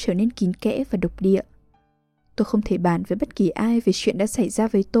khiến tôi trở nên kín kẽ và độc địa. Tôi không thể bàn với bất kỳ ai về chuyện đã xảy ra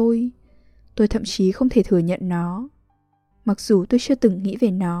với tôi. Tôi thậm chí không thể thừa nhận nó. Mặc dù tôi chưa từng nghĩ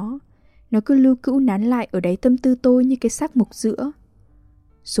về nó cứ lưu cữu nán lại ở đáy tâm tư tôi như cái xác mục giữa.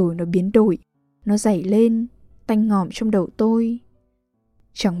 Rồi nó biến đổi, nó dày lên, tanh ngòm trong đầu tôi.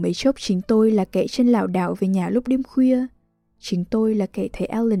 Chẳng mấy chốc chính tôi là kẻ chân lảo đảo về nhà lúc đêm khuya. Chính tôi là kẻ thấy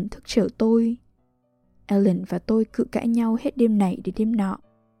Alan thức trở tôi. Alan và tôi cự cãi nhau hết đêm này đến đêm nọ.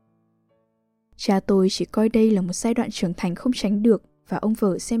 Cha tôi chỉ coi đây là một giai đoạn trưởng thành không tránh được, và ông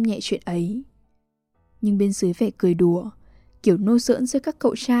vợ xem nhẹ chuyện ấy. Nhưng bên dưới vẻ cười đùa, kiểu nô giỡn giữa các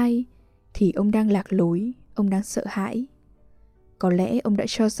cậu trai, thì ông đang lạc lối, ông đang sợ hãi. Có lẽ ông đã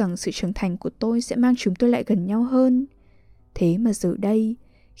cho rằng sự trưởng thành của tôi sẽ mang chúng tôi lại gần nhau hơn. Thế mà giờ đây,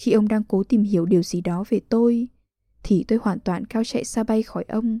 khi ông đang cố tìm hiểu điều gì đó về tôi, thì tôi hoàn toàn cao chạy xa bay khỏi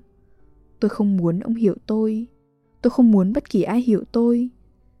ông. Tôi không muốn ông hiểu tôi. Tôi không muốn bất kỳ ai hiểu tôi.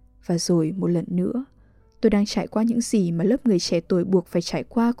 Và rồi một lần nữa, tôi đang trải qua những gì mà lớp người trẻ tuổi buộc phải trải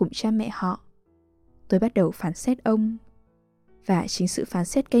qua cùng cha mẹ họ. Tôi bắt đầu phán xét ông. Và chính sự phán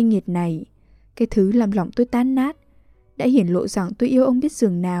xét cay nghiệt này, cái thứ làm lòng tôi tan nát, đã hiển lộ rằng tôi yêu ông biết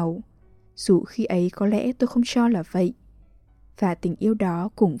dường nào, dù khi ấy có lẽ tôi không cho là vậy. Và tình yêu đó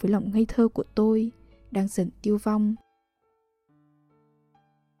cùng với lòng ngây thơ của tôi đang dần tiêu vong.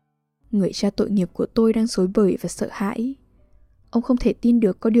 Người cha tội nghiệp của tôi đang rối bời và sợ hãi. Ông không thể tin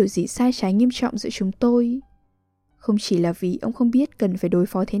được có điều gì sai trái nghiêm trọng giữa chúng tôi. Không chỉ là vì ông không biết cần phải đối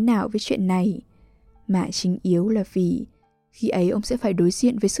phó thế nào với chuyện này, mà chính yếu là vì khi ấy ông sẽ phải đối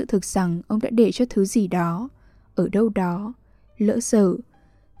diện với sự thực rằng ông đã để cho thứ gì đó, ở đâu đó, lỡ dở,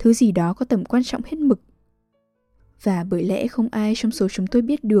 thứ gì đó có tầm quan trọng hết mực. Và bởi lẽ không ai trong số chúng tôi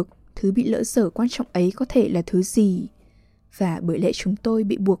biết được thứ bị lỡ dở quan trọng ấy có thể là thứ gì, và bởi lẽ chúng tôi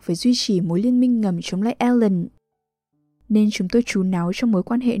bị buộc phải duy trì mối liên minh ngầm chống lại Alan, nên chúng tôi trú náu trong mối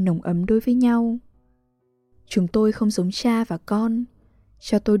quan hệ nồng ấm đối với nhau. Chúng tôi không giống cha và con.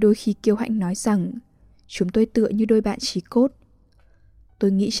 Cha tôi đôi khi kiêu hãnh nói rằng chúng tôi tựa như đôi bạn chí cốt.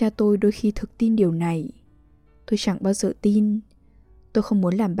 Tôi nghĩ cha tôi đôi khi thực tin điều này. Tôi chẳng bao giờ tin. Tôi không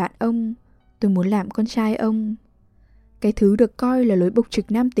muốn làm bạn ông, tôi muốn làm con trai ông. Cái thứ được coi là lối bộc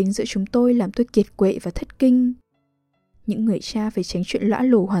trực nam tính giữa chúng tôi làm tôi kiệt quệ và thất kinh. Những người cha phải tránh chuyện lõa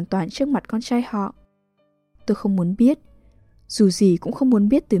lồ hoàn toàn trước mặt con trai họ. Tôi không muốn biết, dù gì cũng không muốn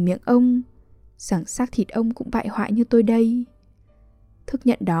biết từ miệng ông, rằng xác thịt ông cũng bại hoại như tôi đây. Thức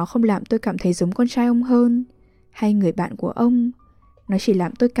nhận đó không làm tôi cảm thấy giống con trai ông hơn, hay người bạn của ông. Nó chỉ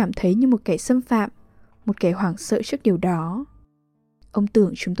làm tôi cảm thấy như một kẻ xâm phạm, một kẻ hoảng sợ trước điều đó. Ông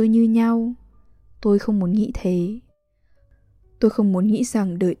tưởng chúng tôi như nhau. Tôi không muốn nghĩ thế. Tôi không muốn nghĩ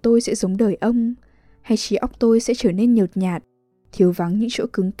rằng đời tôi sẽ giống đời ông, hay trí óc tôi sẽ trở nên nhợt nhạt, thiếu vắng những chỗ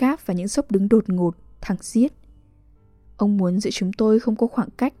cứng cáp và những dốc đứng đột ngột, thẳng xiết. Ông muốn giữa chúng tôi không có khoảng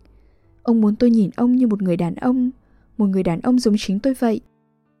cách. Ông muốn tôi nhìn ông như một người đàn ông giống chính tôi vậy.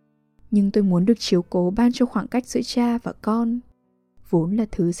 Nhưng tôi muốn được chiếu cố ban cho khoảng cách giữa cha và con, vốn là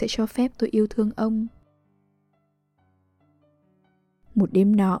thứ sẽ cho phép tôi yêu thương ông. Một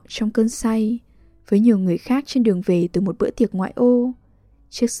đêm nọ trong cơn say, với nhiều người khác trên đường về từ một bữa tiệc ngoại ô,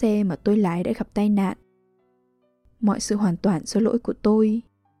 chiếc xe mà tôi lái đã gặp tai nạn. Mọi sự hoàn toàn do lỗi của tôi.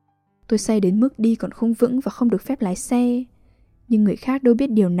 Tôi say đến mức đi còn không vững và không được phép lái xe. Nhưng người khác đâu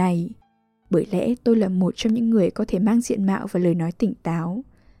biết điều này, bởi lẽ tôi là một trong những người có thể mang diện mạo và lời nói tỉnh táo,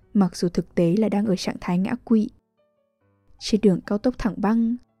 mặc dù thực tế là đang ở trạng thái ngã quỵ. Trên đường cao tốc thẳng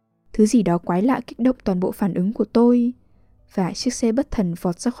băng, thứ gì đó quái lạ kích động toàn bộ phản ứng của tôi, và chiếc xe bất thần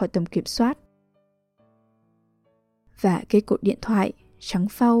vọt ra khỏi tầm kiểm soát. Và cây cột điện thoại, trắng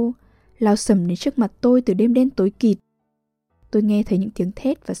phau, lao sầm đến trước mặt tôi từ đêm đen tối kịt. Tôi nghe thấy những tiếng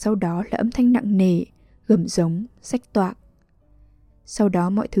thét và sau đó là âm thanh nặng nề, gầm giống, rách toạc. Sau đó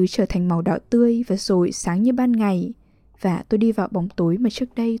mọi thứ trở thành màu đỏ tươi và rồi sáng như ban ngày, và tôi đi vào bóng tối mà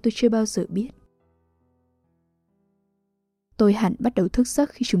trước đây tôi chưa bao giờ biết. Tôi hẳn bắt đầu thức giấc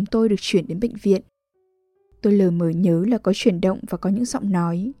khi chúng tôi được chuyển đến bệnh viện. Tôi lờ mờ nhớ là có chuyển động và có những giọng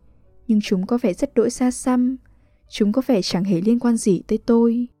nói, nhưng chúng có vẻ rất đỗi xa xăm, chúng có vẻ chẳng hề liên quan gì tới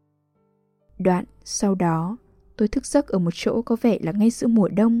tôi. Đoạn sau đó, tôi thức giấc ở một chỗ có vẻ là ngay giữa mùa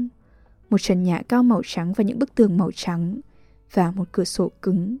đông, một trần nhà cao màu trắng và những bức tường màu trắng, và một cửa sổ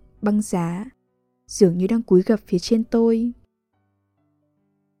cứng, băng giá, dường như đang cúi gập phía trên tôi.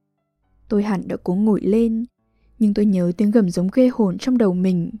 Tôi hẳn đã cố ngồi lên, nhưng tôi nhớ tiếng gầm giống ghê hồn trong đầu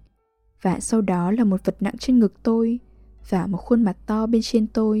mình, và sau đó là một vật nặng trên ngực tôi, và một khuôn mặt to bên trên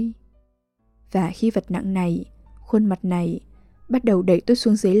tôi. Và khi vật nặng này, khuôn mặt này, bắt đầu đẩy tôi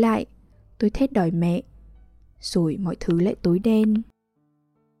xuống dưới lại, tôi thét đòi mẹ. Rồi mọi thứ lại tối đen.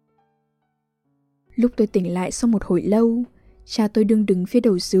 Lúc tôi tỉnh lại sau một hồi lâu, cha tôi đang đứng phía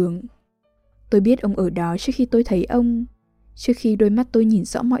đầu giường. Tôi biết ông ở đó trước khi tôi thấy ông, trước khi đôi mắt tôi nhìn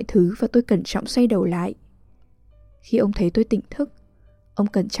rõ mọi thứ và tôi cẩn trọng xoay đầu lại. Khi ông thấy tôi tỉnh thức, ông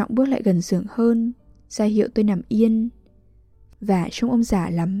cẩn trọng bước lại gần giường hơn, ra hiệu tôi nằm yên. Và trông ông già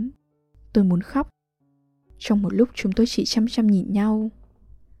lắm. Tôi muốn khóc. Trong một lúc chúng tôi chỉ chăm chăm nhìn nhau.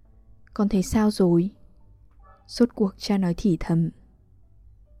 Con thấy sao rồi? Rốt cuộc cha nói thì thầm.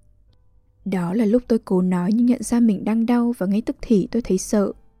 Đó là lúc tôi cố nói nhưng nhận ra mình đang đau và ngay tức thì tôi thấy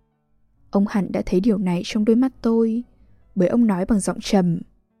sợ. Ông hẳn đã thấy điều này trong đôi mắt tôi, bởi ông nói bằng giọng trầm,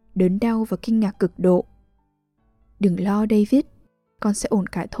 đớn đau và kinh ngạc cực độ. Đừng lo David, con sẽ ổn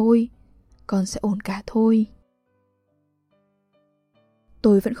cả thôi, con sẽ ổn cả thôi.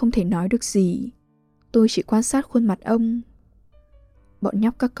 Tôi vẫn không thể nói được gì, tôi chỉ quan sát khuôn mặt ông. Bọn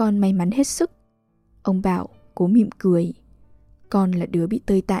nhóc các con may mắn hết sức. Ông bảo, cố mỉm cười. Con là đứa bị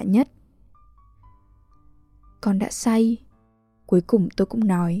tơi tạ nhất. Con đã say. Cuối cùng tôi cũng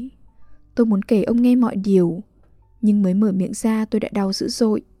nói. Tôi muốn kể ông nghe mọi điều, nhưng mới mở miệng ra tôi đã đau dữ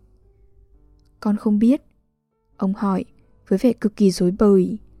dội. Con không biết. Ông hỏi với vẻ cực kỳ rối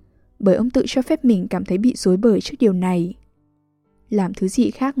bời, bởi ông tự cho phép mình cảm thấy bị rối bời trước điều này. Làm thứ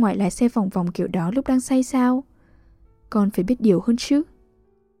gì khác ngoài lái xe vòng vòng kiểu đó lúc đang say sao? Con phải biết điều hơn chứ.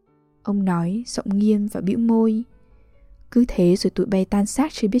 Ông nói giọng nghiêm và bĩu môi. Cứ thế rồi tụi bay tan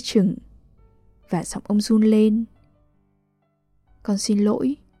xác chưa biết chừng. Và giọng ông run lên. Con xin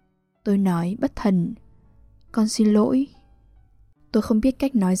lỗi. Tôi nói bất thần. Con xin lỗi. Tôi không biết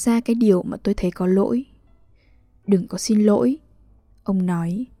cách nói ra cái điều mà tôi thấy có lỗi. Đừng có xin lỗi. Ông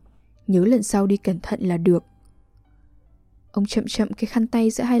nói. Nhớ lần sau đi cẩn thận là được. Ông chậm chậm cái khăn tay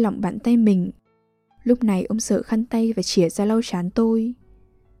giữa hai lòng bàn tay mình. Lúc này ông sợ khăn tay và chìa ra lau trán tôi.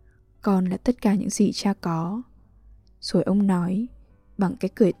 Con là tất cả những gì cha có. Rồi ông nói bằng cái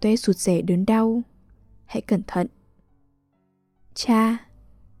cười toe sụt rẻ đớn đau. Hãy cẩn thận. Cha.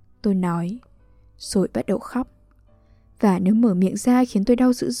 Tôi nói. Rồi bắt đầu khóc. Và nếu mở miệng ra khiến tôi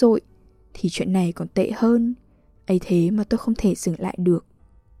đau dữ dội thì chuyện này còn tệ hơn. Ấy thế mà tôi không thể dừng lại được.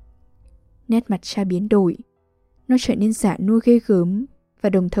 Nét mặt cha biến đổi. Nó trở nên giả nua ghê gớm, và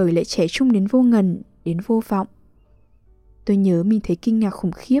đồng thời lại trẻ trung đến vô ngần, đến vô vọng. Tôi nhớ mình thấy kinh ngạc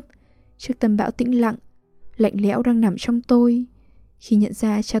khủng khiếp trước tâm bão tĩnh lặng, lạnh lẽo đang nằm trong tôi, khi nhận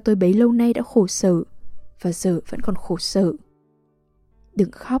ra cha tôi bấy lâu nay đã khổ sở, và giờ vẫn còn khổ sở.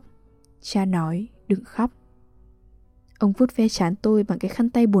 Đừng khóc, cha nói, đừng khóc. Ông vuốt ve trán tôi bằng cái khăn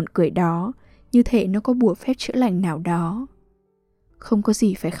tay buồn cười đó, như thể nó có bùa phép chữa lành nào đó. Không có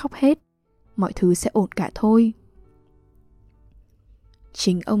gì phải khóc hết, mọi thứ sẽ ổn cả thôi.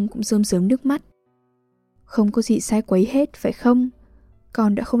 Chính ông cũng rơm rớm nước mắt. Không có gì sai quấy hết, phải không?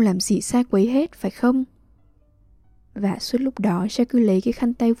 Con đã không làm gì sai quấy hết, phải không? Và suốt lúc đó cha cứ lấy cái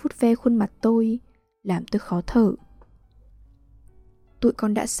khăn tay vuốt ve khuôn mặt tôi, làm tôi khó thở. Tụi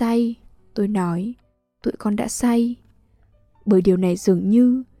con đã say, tôi nói. Tụi con đã say. Bởi điều này dường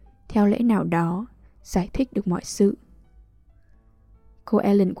như, theo lẽ nào đó, giải thích được mọi sự. Cô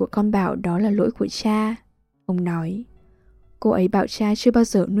Ellen của con bảo đó là lỗi của cha, ông nói. Cô ấy bảo cha chưa bao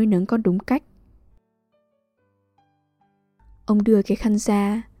giờ nuôi nấng con đúng cách. Ông đưa cái khăn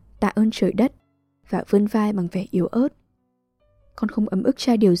ra, tạ ơn trời đất, và vươn vai bằng vẻ yếu ớt. Con không ấm ức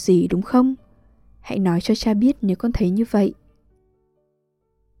cha điều gì đúng không? Hãy nói cho cha biết nếu con thấy như vậy.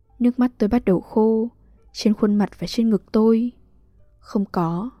 Nước mắt tôi bắt đầu khô, trên khuôn mặt và trên ngực tôi. Không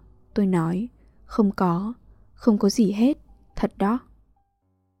có, tôi nói, không có gì hết, thật đó.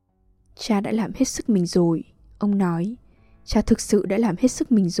 Cha đã làm hết sức mình rồi, ông nói. Cha thực sự đã làm hết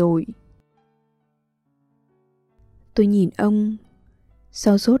sức mình rồi. Tôi nhìn ông.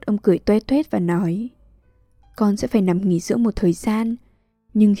 Sau rốt ông cười toe toét và nói. con sẽ phải nằm nghỉ dưỡng một thời gian.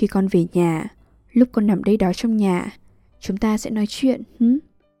 Nhưng khi con về nhà, lúc con nằm đây đó trong nhà, chúng ta sẽ nói chuyện.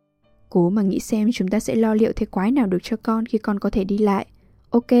 Cố mà nghĩ xem chúng ta sẽ lo liệu thế quái nào được cho con khi con có thể đi lại.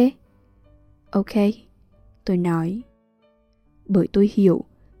 Ok? Ok, tôi nói. Bởi tôi hiểu,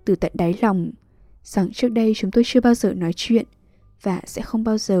 từ tận đáy lòng, rằng trước đây chúng tôi chưa bao giờ nói chuyện, và sẽ không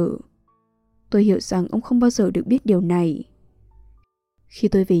bao giờ. Tôi hiểu rằng ông không bao giờ được biết điều này. Khi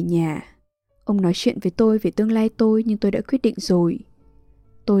tôi về nhà, ông nói chuyện với tôi về tương lai tôi, nhưng tôi đã quyết định rồi.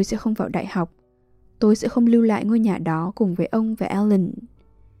 Tôi sẽ không vào đại học. Tôi sẽ không lưu lại ngôi nhà đó cùng với ông và Alan.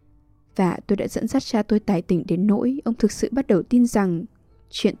 Và tôi đã dẫn dắt cha tôi tái tỉnh đến nỗi ông thực sự bắt đầu tin rằng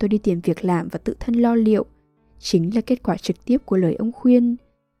chuyện tôi đi tìm việc làm và tự thân lo liệu chính là kết quả trực tiếp của lời ông khuyên,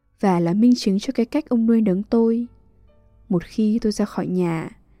 và là minh chứng cho cái cách ông nuôi nấng tôi. Một khi tôi ra khỏi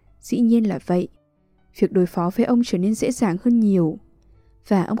nhà, dĩ nhiên là vậy, việc đối phó với ông trở nên dễ dàng hơn nhiều,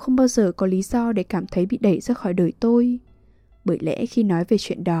 và ông không bao giờ có lý do để cảm thấy bị đẩy ra khỏi đời tôi. Bởi lẽ khi nói về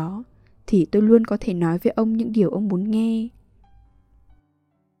chuyện đó, thì tôi luôn có thể nói với ông những điều ông muốn nghe.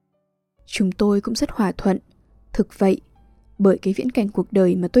 Chúng tôi cũng rất hòa thuận. Thực vậy, bởi cái viễn cảnh cuộc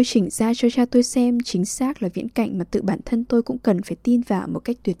đời mà tôi chỉnh ra cho cha tôi xem chính xác là viễn cảnh mà tự bản thân tôi cũng cần phải tin vào một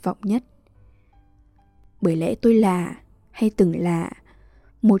cách tuyệt vọng nhất. Bởi lẽ tôi là, hay từng là,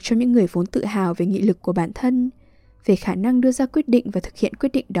 một trong những người vốn tự hào về nghị lực của bản thân, về khả năng đưa ra quyết định và thực hiện quyết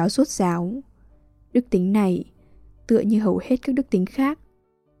định đó rốt ráo. Đức tính này, tựa như hầu hết các đức tính khác,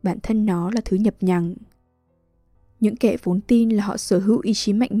 bản thân nó là thứ nhập nhằng. Những kẻ vốn tin là họ sở hữu ý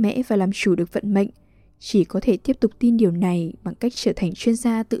chí mạnh mẽ và làm chủ được vận mệnh chỉ có thể tiếp tục tin điều này bằng cách trở thành chuyên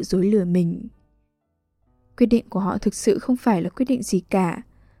gia tự dối lừa mình. Quyết định của họ thực sự không phải là quyết định gì cả.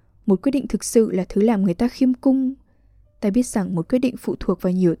 Một quyết định thực sự là thứ làm người ta khiêm cung. Ta biết rằng một quyết định phụ thuộc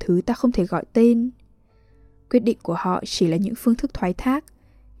vào nhiều thứ ta không thể gọi tên. Quyết định của họ chỉ là những phương thức thoái thác,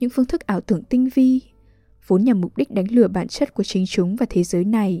 những phương thức ảo tưởng tinh vi, vốn nhằm mục đích đánh lừa bản chất của chính chúng và thế giới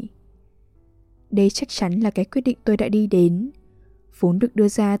này. Đây chắc chắn là cái quyết định tôi đã đi đến, vốn được đưa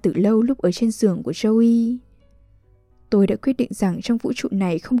ra từ lâu lúc ở trên giường của Joey. Tôi đã quyết định rằng trong vũ trụ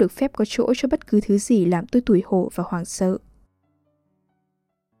này không được phép có chỗ cho bất cứ thứ gì làm tôi tủi hổ và hoảng sợ.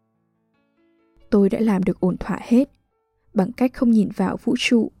 Tôi đã làm được ổn thỏa hết, bằng cách không nhìn vào vũ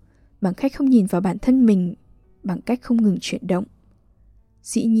trụ, bằng cách không nhìn vào bản thân mình, bằng cách không ngừng chuyển động.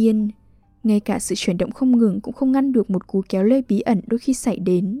 Dĩ nhiên, ngay cả sự chuyển động không ngừng cũng không ngăn được một cú kéo lê bí ẩn đôi khi xảy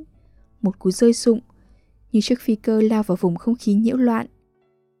đến, một cú rơi rụng, như chiếc phi cơ lao vào vùng không khí nhiễu loạn.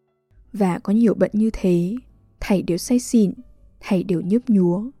 Và có nhiều bận như thế, thảy đều say xỉn, thảy đều nhớp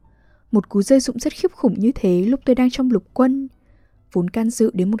nhúa. Một cú rơi rụng rất khiếp khủng như thế lúc tôi đang trong lục quân, vốn can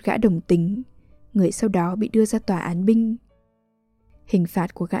dự đến một gã đồng tính, người sau đó bị đưa ra tòa án binh. Hình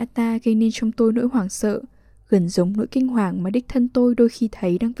phạt của gã ta gây nên trong tôi nỗi hoảng sợ, gần giống nỗi kinh hoàng mà đích thân tôi đôi khi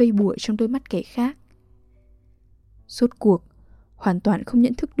thấy đang vây bủa trong đôi mắt kẻ khác. Rốt cuộc, hoàn toàn không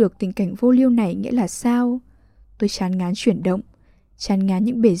nhận thức được tình cảnh vô liêu này nghĩa là sao. Tôi chán ngán chuyển động, chán ngán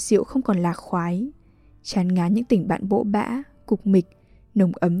những bể rượu không còn lạc khoái, chán ngán những tình bạn bỗ bã, cục mịch,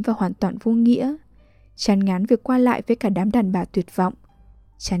 nồng ấm và hoàn toàn vô nghĩa, chán ngán việc qua lại với cả đám đàn bà tuyệt vọng,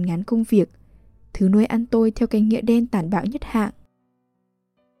 chán ngán công việc, thứ nuôi ăn tôi theo cái nghĩa đen tàn bạo nhất hạng.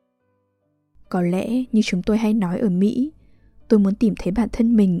 Có lẽ như chúng tôi hay nói ở Mỹ, tôi muốn tìm thấy bản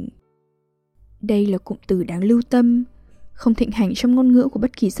thân mình. Đây là cụm từ đáng lưu tâm, không thịnh hành trong ngôn ngữ của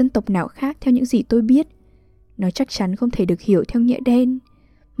bất kỳ dân tộc nào khác theo những gì tôi biết. Nó chắc chắn không thể được hiểu theo nghĩa đen,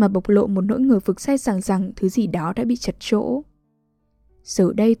 mà bộc lộ một nỗi ngờ vực sai rằng thứ gì đó đã bị chật chỗ.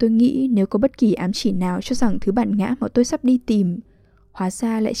 Giờ đây tôi nghĩ nếu có bất kỳ ám chỉ nào cho rằng thứ bản ngã mà tôi sắp đi tìm, hóa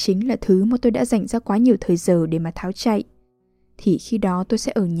ra lại chính là thứ mà tôi đã dành ra quá nhiều thời giờ để mà tháo chạy, thì khi đó tôi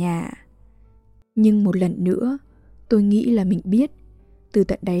sẽ ở nhà. Nhưng một lần nữa, tôi nghĩ là mình biết, từ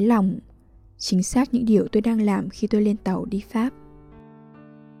tận đáy lòng, chính xác những điều tôi đang làm khi tôi lên tàu đi Pháp.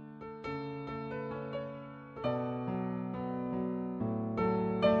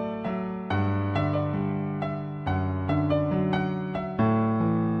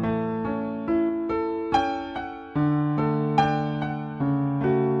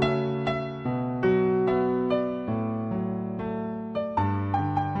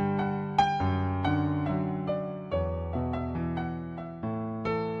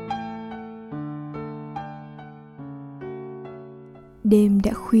 Đêm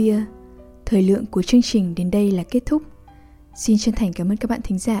đã khuya, thời lượng của chương trình đến đây là kết thúc. Xin chân thành cảm ơn các bạn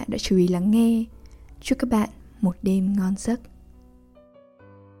thính giả đã chú ý lắng nghe. Chúc các bạn một đêm ngon giấc.